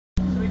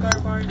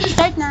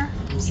Start na.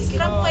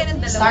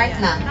 Start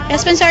na.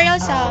 Responsorial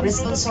song.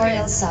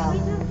 Responsorial psalm.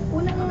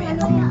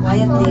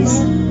 Quiet please.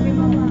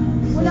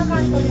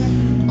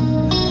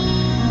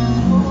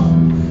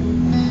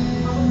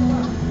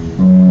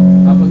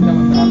 Kapag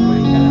naman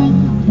parapoy ka lang.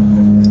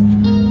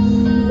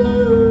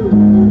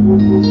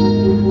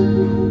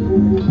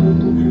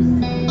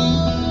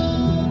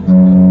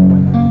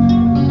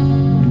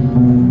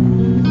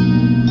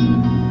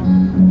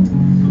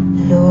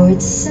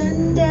 Lord,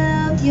 send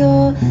out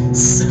your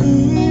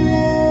spirit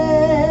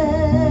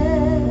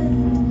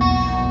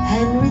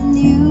and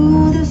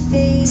renew the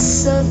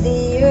face of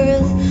the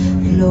earth.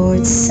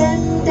 Lord,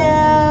 send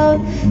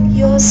out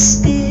your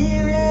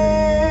spirit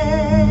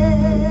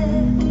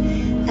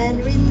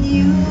and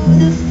renew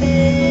the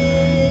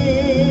face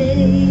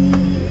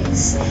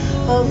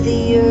of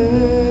the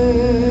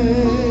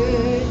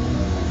earth.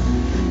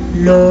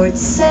 Lord,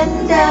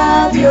 send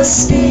out your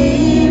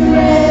spirit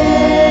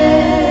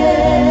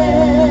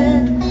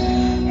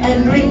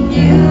and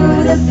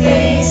renew the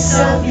face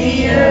of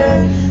the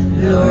earth.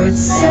 Lord,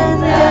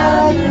 send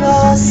out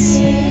your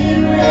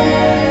spirit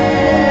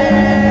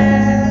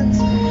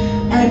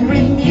and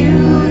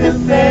renew the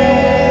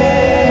face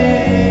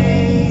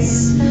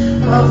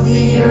of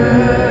the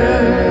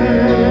earth.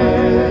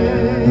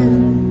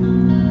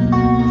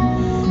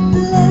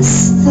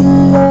 Bless the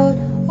Lord,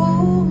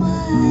 oh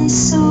my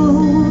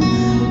soul.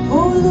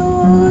 Oh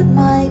Lord,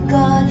 my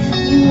God,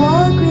 you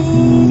are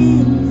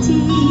great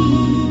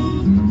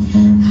indeed.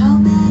 How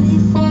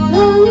manifold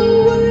are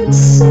your works,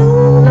 so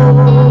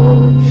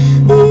Lord.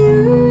 The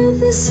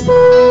earth is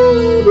full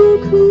of your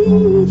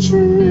creatures.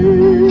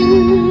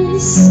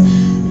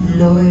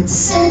 Lord,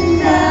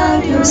 send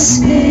out your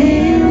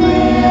spirit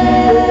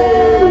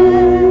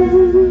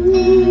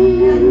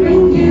and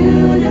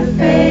renew the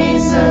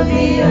face of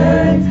the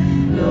earth.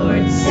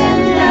 Lord,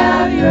 send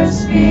out your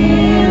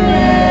spirit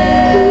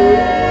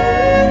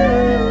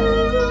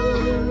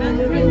and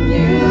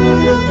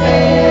renew the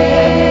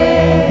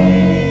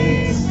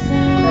face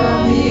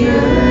of the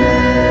earth.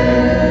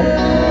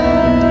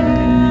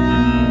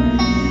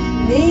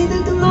 May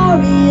the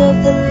glory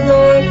of the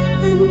Lord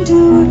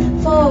endure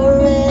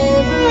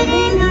forever.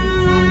 May the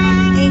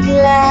Lord be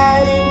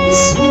glad in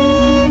his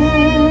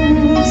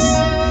ways,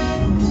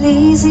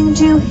 pleasing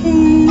to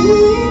him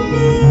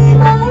be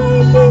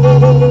my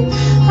King.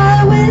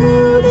 I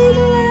will be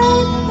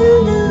glad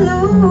in the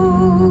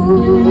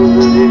Lord.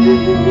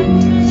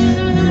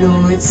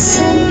 Lord,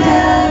 send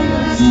out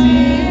your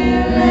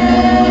spirit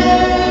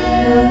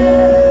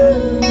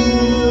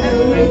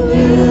and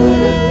renew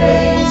the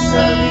face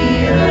of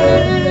the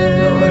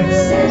earth. Lord,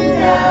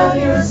 send out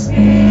your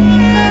spirit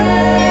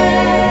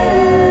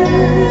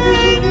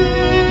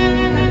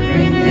and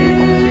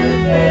renew the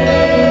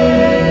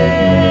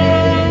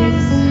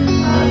face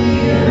of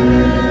the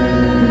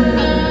earth.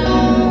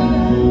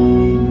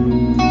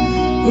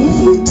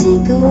 If you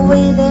take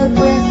away their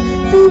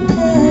breath, they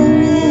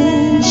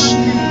perish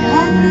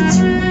and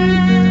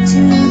return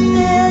to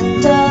their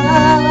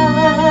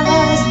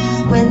dust.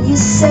 When you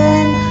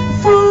send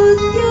forth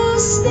your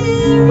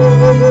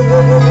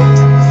spirit,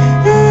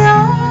 they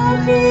are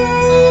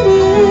created,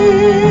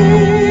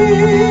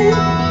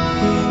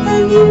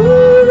 and you